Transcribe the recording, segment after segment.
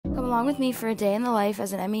along with me for a day in the life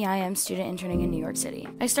as an MEIM student interning in New York City.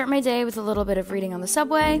 I start my day with a little bit of reading on the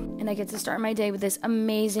subway, and I get to start my day with this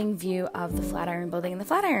amazing view of the Flatiron Building in the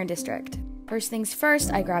Flatiron District. First things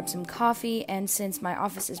first, I grab some coffee, and since my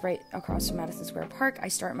office is right across from Madison Square Park, I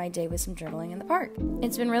start my day with some journaling in the park.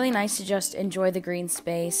 It's been really nice to just enjoy the green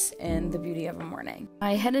space and the beauty of a morning.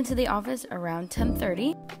 I head into the office around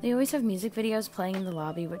 10:30. They always have music videos playing in the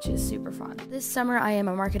lobby, which is super fun. This summer, I am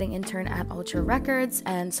a marketing intern at Ultra Records,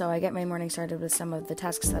 and so I get my morning started with some of the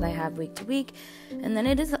tasks that I have week to week. And then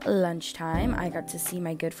it is lunchtime. I got to see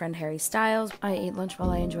my good friend Harry Styles. I ate lunch while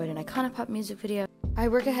I enjoyed an Iconopop music video. I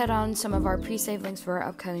work ahead on some of our pre-save links for our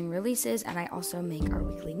upcoming releases, and I also make our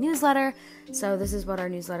weekly newsletter. So this is what our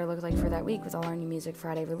newsletter looked like for that week with all our new Music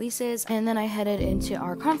Friday releases. And then I headed into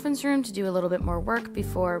our conference room to do a little bit more work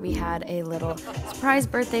before we had a little surprise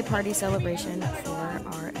birthday party celebration for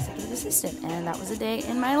our executive assistant, and that was a day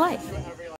in my life.